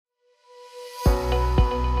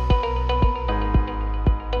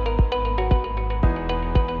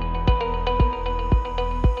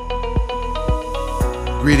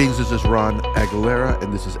Greetings, this is Ron Aguilera,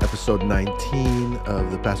 and this is episode 19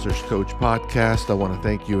 of the Pastor's Coach podcast. I want to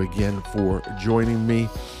thank you again for joining me.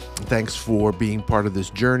 Thanks for being part of this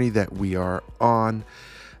journey that we are on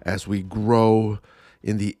as we grow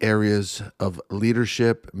in the areas of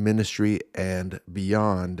leadership, ministry, and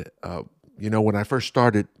beyond. When I first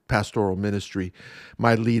started pastoral ministry,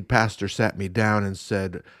 my lead pastor sat me down and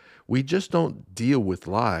said, "We just don't deal with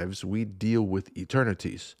lives, we deal with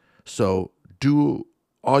eternities. So do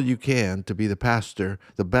all you can to be the pastor,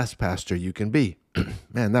 the best pastor you can be."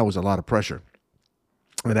 Man, that was a lot of pressure.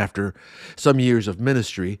 And after some years of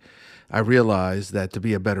ministry, I realized that to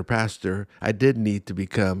be a better pastor, I did need to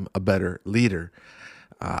become a better leader.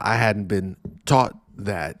 I hadn't been taught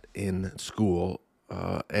that in school.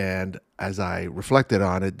 And as I reflected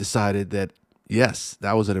on it, decided that, yes,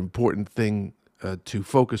 that was an important thing to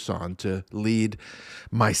focus on, to lead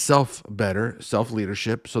myself better,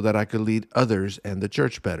 self-leadership, so that I could lead others and the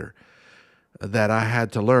church better. That I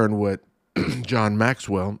had to learn what John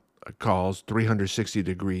Maxwell calls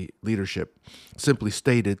 360-degree leadership. Simply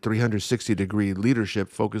stated, 360-degree leadership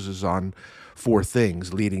focuses on four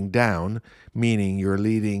things. Leading down, meaning you're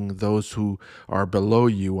leading those who are below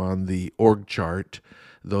you on the org chart,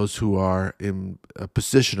 those who are in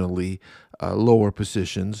positionally lower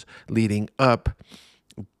positions. Leading up,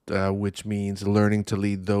 which means learning to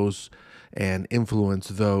lead those and influence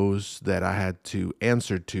those that I had to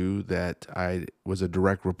answer to, that I was a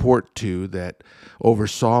direct report to, that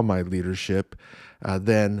oversaw my leadership.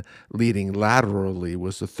 Then leading laterally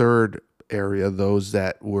was the third area, those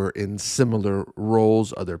that were in similar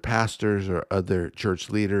roles, other pastors or other church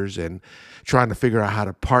leaders, and trying to figure out how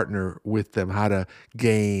to partner with them, how to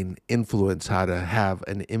gain influence, how to have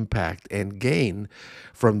an impact and gain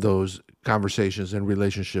from those conversations and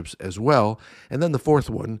relationships as well. And then the fourth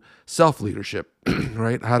one, self-leadership,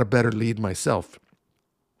 right? How to better lead myself,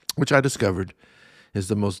 which I discovered is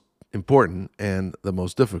the most important and the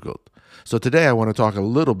most difficult. So today I want to talk a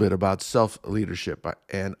little bit about self-leadership,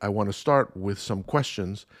 and I want to start with some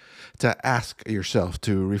questions to ask yourself,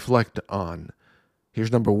 to reflect on.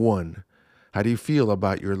 Here's number one. How do you feel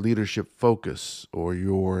about your leadership focus or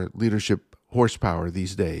your leadership horsepower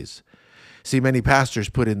these days? See, many pastors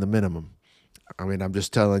put in the minimum. I'm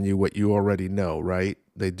just telling you what you already know, right?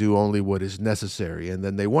 They do only what is necessary, and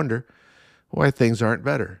then they wonder why things aren't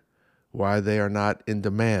better, why they are not in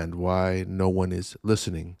demand, why no one is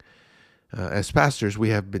listening. As pastors, we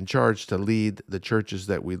have been charged to lead the churches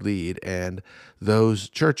that we lead, and those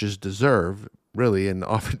churches deserve, really, in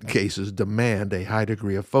often cases, demand a high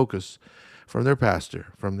degree of focus from their pastor,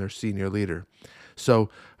 from their senior leader. So,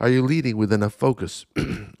 are you leading with enough focus,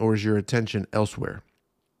 or is your attention elsewhere?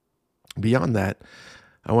 Beyond that,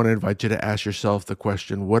 I want to invite you to ask yourself the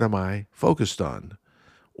question, what am I focused on?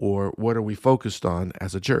 Or what are we focused on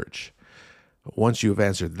as a church? Once you've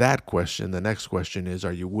answered that question, the next question is,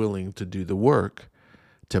 are you willing to do the work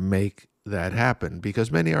to make that happen?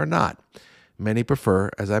 Because many are not. Many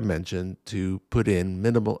prefer, as I mentioned, to put in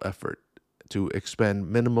minimal effort, to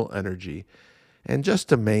expend minimal energy, and just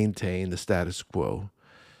to maintain the status quo.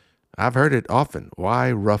 I've heard it often.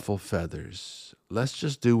 Why ruffle feathers? Let's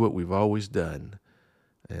just do what we've always done.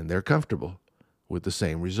 And they're comfortable with the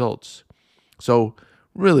same results. So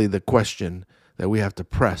really the question that we have to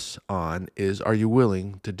press on is, are you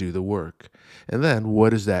willing to do the work? And then what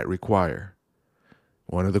does that require?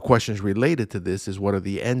 One of the questions related to this is, what are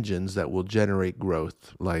the engines that will generate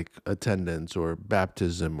growth, like attendance or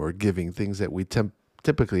baptism or giving, things that we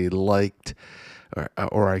typically liked or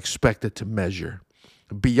are expected to measure?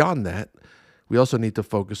 Beyond that, we also need to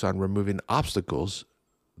focus on removing obstacles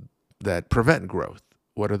that prevent growth.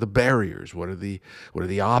 What are the barriers? What are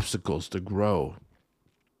the obstacles to grow?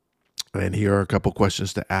 And here are a couple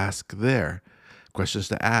questions to ask there. Questions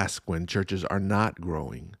to ask when churches are not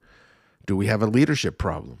growing. Do we have a leadership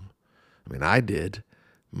problem? I did.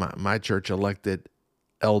 My church elected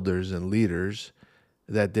elders and leaders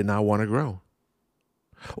that did not want to grow.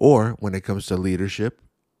 Or when it comes to leadership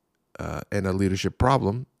and a leadership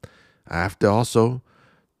problem, I have to also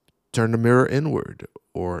turn the mirror inward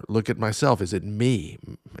or look at myself. Is it me?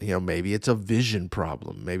 Maybe it's a vision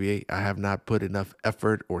problem. Maybe I have not put enough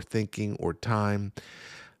effort or thinking or time,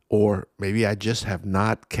 or maybe I just have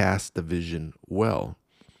not cast the vision well.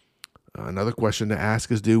 Another question to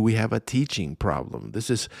ask is, do we have a teaching problem? This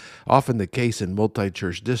is often the case in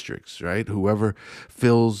multi-church districts, right? Whoever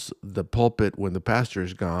fills the pulpit when the pastor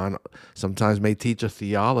is gone sometimes may teach a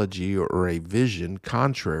theology or a vision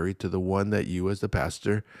contrary to the one that you as the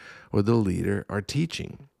pastor or the leader are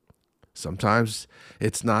teaching. Sometimes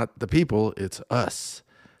it's not the people, it's us.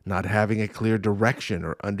 not having a clear direction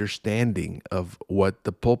or understanding of what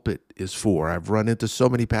the pulpit is for. I've run into so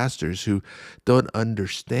many pastors who don't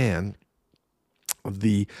understand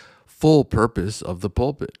the full purpose of the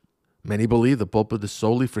pulpit. Many believe the pulpit is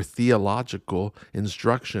solely for theological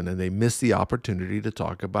instruction, and they miss the opportunity to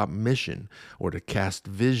talk about mission or to cast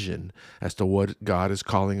vision as to what God is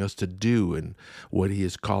calling us to do and what He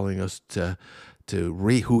is calling us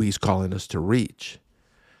who He's calling us to reach.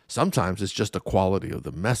 Sometimes it's just the quality of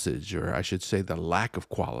the message, or I should say the lack of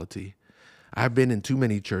quality. I've been in too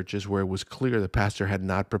many churches where it was clear the pastor had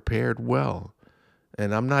not prepared well.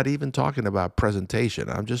 And I'm not even talking about presentation.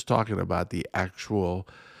 I'm just talking about the actual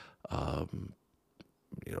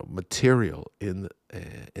material in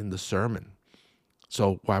the sermon.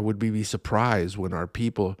 So why would we be surprised when our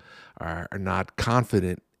people are not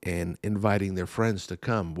confident in inviting their friends to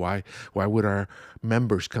come? Why would our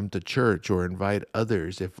members come to church or invite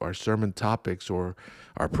others if our sermon topics or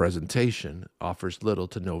our presentation offers little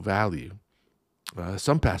to no value?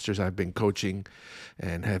 Some pastors I've been coaching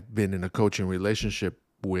and have been in a coaching relationship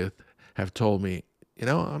with have told me,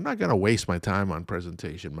 I'm not going to waste my time on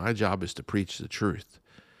presentation. My job is to preach the truth.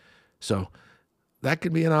 So that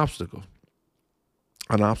can be an obstacle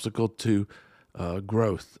to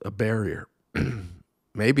growth, a barrier.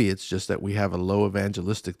 Maybe it's just that we have a low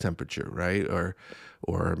evangelistic temperature, right?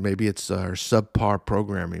 Or maybe it's our subpar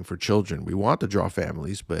programming for children. We want to draw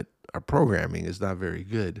families, but our programming is not very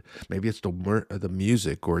good. Maybe it's the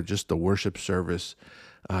music or just the worship service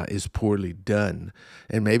is poorly done.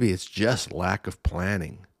 And maybe it's just lack of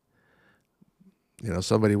planning.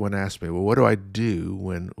 Somebody once asked me, well, what do I do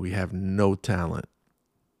when we have no talent?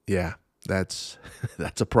 Yeah, that's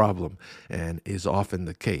a problem and is often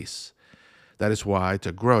the case. That is why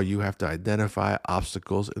to grow, you have to identify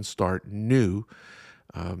obstacles and start new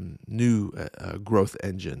growth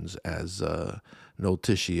engines, as Noel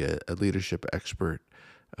Tishy, a leadership expert,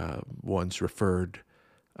 once referred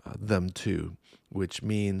them to, which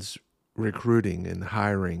means recruiting and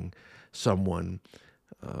hiring someone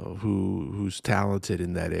who's talented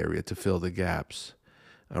in that area to fill the gaps.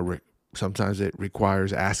 Sometimes it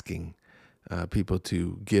requires asking people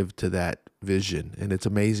to give to that vision. And it's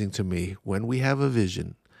amazing to me when we have a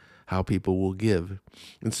vision, how people will give.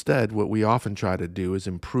 Instead, what we often try to do is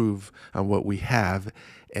improve on what we have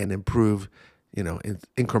and improve,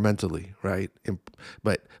 incrementally, right?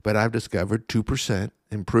 But I've discovered 2%,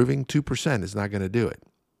 improving 2% is not going to do it.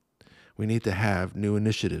 We need to have new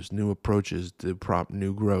initiatives, new approaches to prompt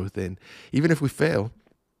new growth. And even if we fail,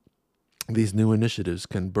 these new initiatives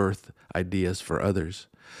can birth ideas for others.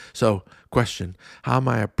 So, question, how am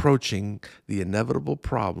I approaching the inevitable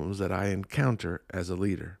problems that I encounter as a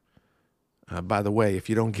leader? By the way, if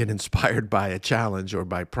you don't get inspired by a challenge or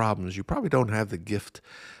by problems, you probably don't have the gift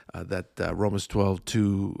that Romans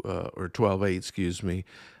 12:2 or 12:8,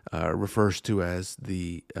 refers to as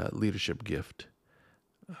the leadership gift.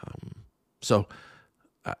 So,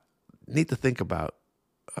 need to think about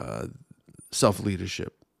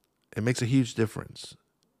self-leadership. It makes a huge difference.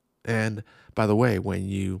 And by the way, when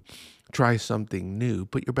you try something new,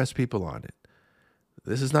 put your best people on it.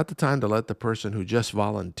 This is not the time to let the person who just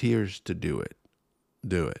volunteers to do it,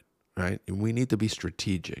 right? And we need to be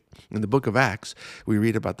strategic. In the book of Acts, we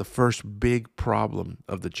read about the first big problem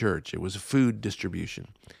of the church. It was food distribution.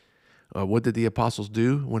 What did the apostles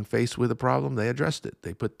do when faced with a problem? They addressed it.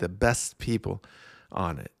 They put the best people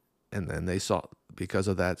on it. And then they because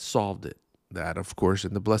of that, solved it. That, of course,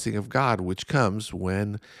 in the blessing of God, which comes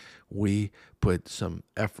when we put some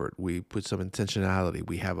effort, we put some intentionality,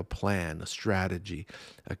 we have a plan, a strategy,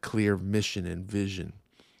 a clear mission and vision.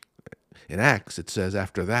 In Acts, it says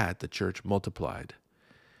after that, the church multiplied.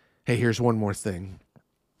 Hey, here's one more thing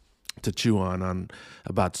to chew on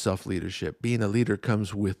about self-leadership. Being a leader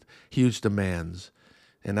comes with huge demands,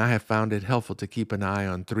 and I have found it helpful to keep an eye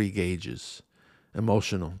on 3 gauges.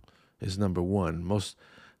 Emotional is number 1. Most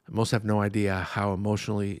have no idea how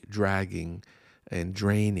emotionally dragging and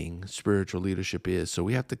draining spiritual leadership is. So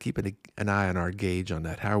we have to keep an eye on our gauge on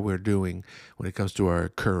that, how we're doing when it comes to our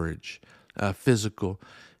courage. Physical,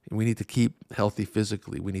 we need to keep healthy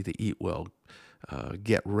physically. We need to eat well,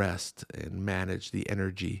 get rest, and manage the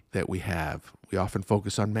energy that we have. We often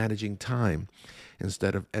focus on managing time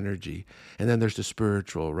instead of energy. And then there's the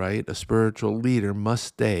spiritual, right? A spiritual leader must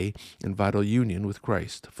stay in vital union with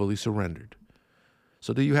Christ, fully surrendered.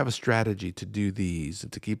 So do you have a strategy to do these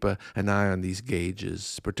and to keep an eye on these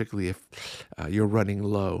gauges, particularly if you're running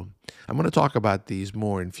low? I'm going to talk about these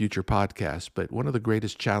more in future podcasts, but one of the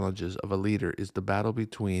greatest challenges of a leader is the battle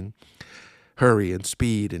between hurry and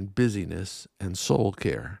speed and busyness and soul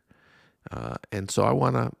care. And so I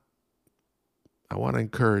want I want to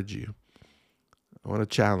encourage you. I want to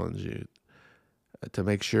challenge you to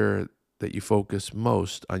make sure that you focus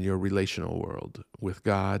most on your relational world with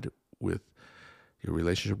God, with your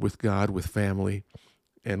relationship with God, with family,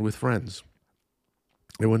 and with friends.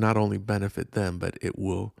 It will not only benefit them, but it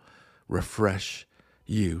will refresh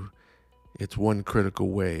you. It's one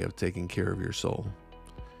critical way of taking care of your soul.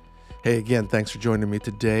 Hey, again, thanks for joining me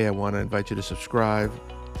today. I want to invite you to subscribe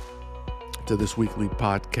to this weekly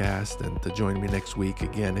podcast and to join me next week.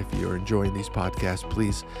 Again, if you're enjoying these podcasts,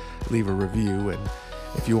 please leave a review. And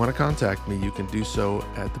if you want to contact me, you can do so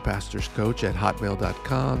at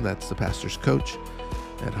thepastorscoach@hotmail.com. That's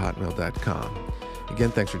thepastorscoach@hotmail.com. Again,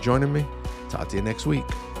 thanks for joining me. Talk to you next week.